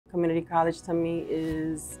Community college to me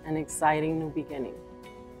is an exciting new beginning.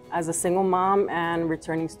 As a single mom and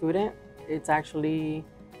returning student, it's actually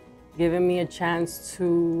given me a chance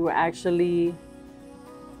to actually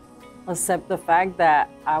accept the fact that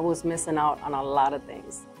I was missing out on a lot of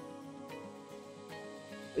things.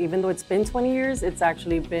 Even though it's been 20 years, it's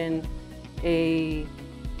actually been a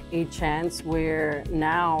chance where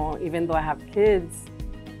now, even though I have kids,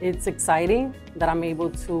 it's exciting that I'm able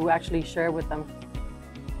to actually share with them.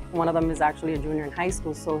 One of them is actually a junior in high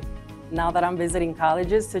school, so now that I'm visiting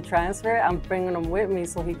colleges to transfer, I'm bringing him with me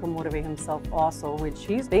so he can motivate himself also, which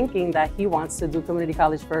he's thinking that he wants to do community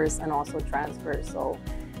college first and also transfer. So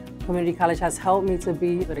community college has helped me to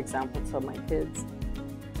be a good example to my kids.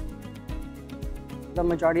 The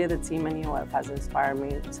majority of the team in EOF has inspired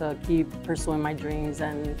me to keep pursuing my dreams,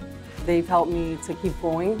 and they've helped me to keep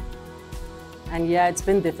going. And yeah, it's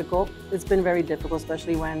been difficult. It's been very difficult,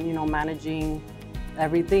 especially when, managing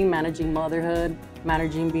everything, managing motherhood,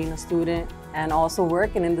 managing being a student, and also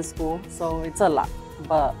working in the school. So it's a lot,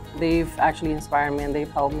 but they've actually inspired me and they've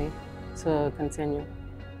helped me to continue.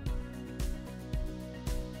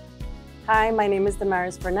 Hi, my name is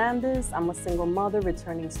Damaris Fernandez. I'm a single mother,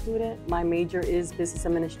 returning student. My major is business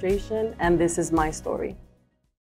administration, and this is my story.